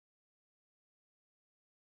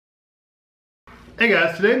Hey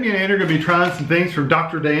guys, today me and Andrew are going to be trying some things from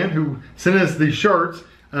Dr. Dan, who sent us these shirts.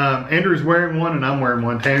 Andrew's wearing one and I'm wearing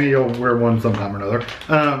one. Tammy will wear one sometime or another.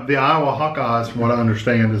 The Iowa Hawkeyes, from what I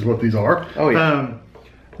understand, is what these are. Oh yeah.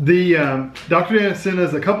 Dr. Dan sent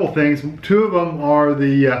us a couple things. Two of them are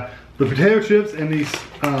the potato chips and these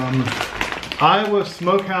Iowa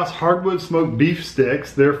Smokehouse hardwood smoked beef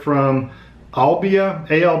sticks. They're from Albia,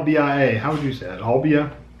 A-L-B-I-A. How would you say it?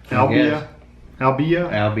 Albia? Albia?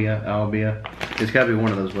 Albia? Albia. It's got to be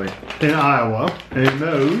one of those ways. In Iowa. And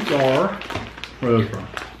those are, where are those from?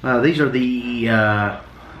 These are the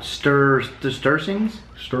Sterzings?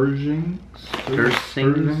 Sterzings?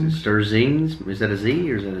 Is that a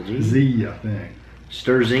Z or is that a G? Z, I think.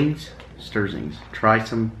 Sterzings. Try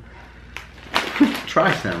some.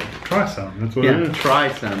 Try some. That's what it is.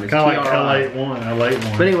 Try some. It's kind of like L8 one.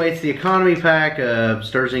 But anyway, it's the economy pack of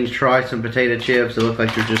Sterzing's Try Some potato chips. They look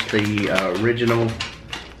like they're just the original.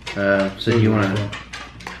 So you want to,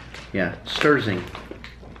 yeah, Sterzing.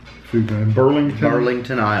 In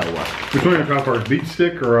Burlington, Iowa. Which one are you trying first, beef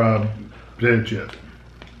stick or potato chip?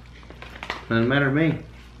 Doesn't matter to me.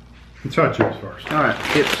 Let's try chips first. All right,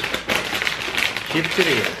 chips. Chips it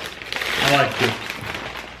is. I like chips.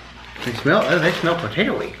 They smell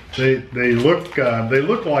potatoey. They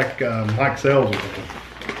look like Mike Sells or something.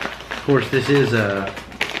 Of course, this is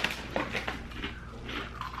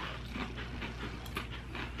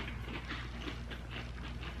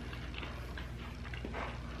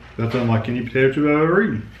That's unlike any potato chip I've ever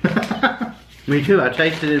eaten. Me too. I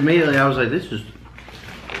tasted it immediately. I was like, this is.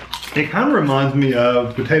 It kind of reminds me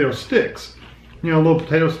of potato sticks. You know, little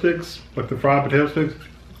potato sticks, like the fried potato sticks.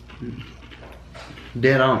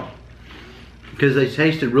 Dead on. Because they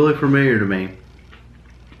tasted really familiar to me.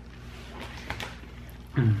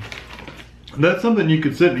 That's something you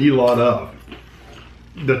could sit and eat a lot of.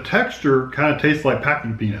 The texture kind of tastes like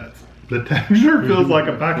packing peanuts. The texture feels like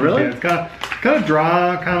a packing peanut. It's kind of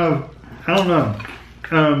dry, I don't know.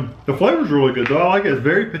 The flavor's really good though. I like it. It's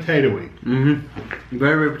very potatoey. Mm-hmm.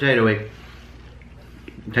 Very, very potatoey.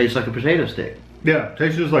 It tastes like a potato stick. Yeah, it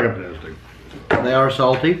tastes just like a potato stick. They are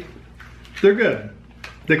salty. They're good.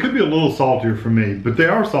 They could be a little saltier for me, but they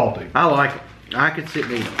are salty. I like it. I could sit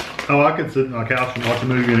and eat them. Oh, I could sit on the couch and watch a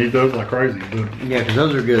movie and eat those like crazy. But yeah, because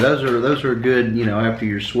those are good. Those are good. You know, after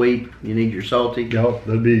your sweet, you need your salty. Yep,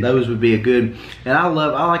 those would be a good. And I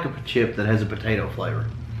like a chip that has a potato flavor.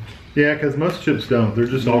 Yeah, because most chips don't. They're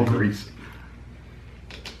just all grease.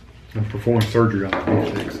 I'm performing surgery on the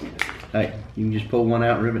beef sticks. Hey, you can just pull one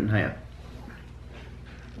out and rip it in half.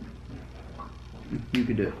 You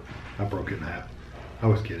could do it. I broke it in half. I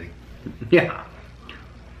was kidding. Yeah.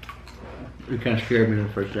 You kind of scared me there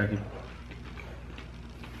for a second.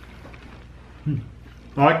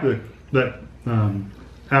 I like that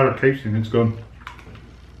outer casing. It's good.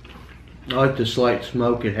 I like the slight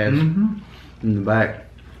smoke it has in the back.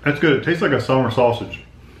 That's good. It tastes like a summer sausage.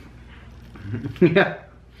 Yeah,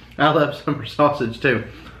 I love summer sausage too.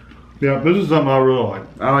 Yeah, this is something I really like.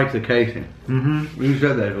 I like the casing. You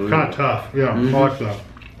said that. Kind of tough. Yeah, I like that.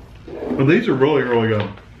 But these are really, really good.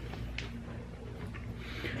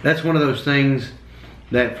 That's one of those things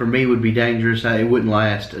that for me would be dangerous. It wouldn't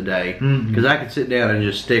last a day because I could sit down and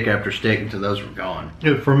just stick after stick until those were gone.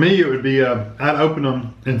 Yeah, for me, it would be I'd open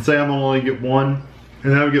them and say I'm gonna only get one,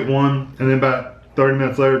 and I would get one, and then about 30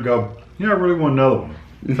 minutes later go, yeah, I really want another one.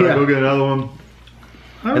 So I go get another one.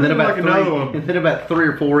 And then about about 3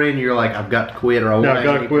 or 4 in, you're like, I've got to quit, or I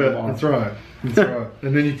gotta quit. That's right. That's right.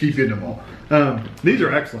 And then you keep getting them all. These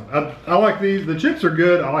are excellent. I like these. The chips are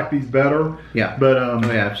good. I like these better. Yeah. But oh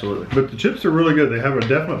yeah, absolutely. But the chips are really good. They have a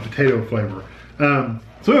definite potato flavor.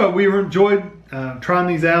 So we enjoyed trying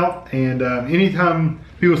these out. And anytime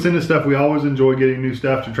people send us stuff, we always enjoy getting new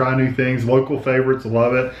stuff to try new things. Local favorites,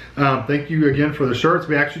 love it. Thank you again for the shirts.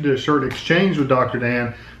 We actually did a shirt exchange with Dr.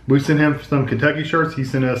 Dan. We sent him some Kentucky shirts. He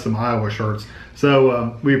sent us some Iowa shirts.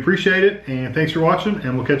 So we appreciate it. And thanks for watching.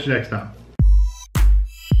 And we'll catch you next time.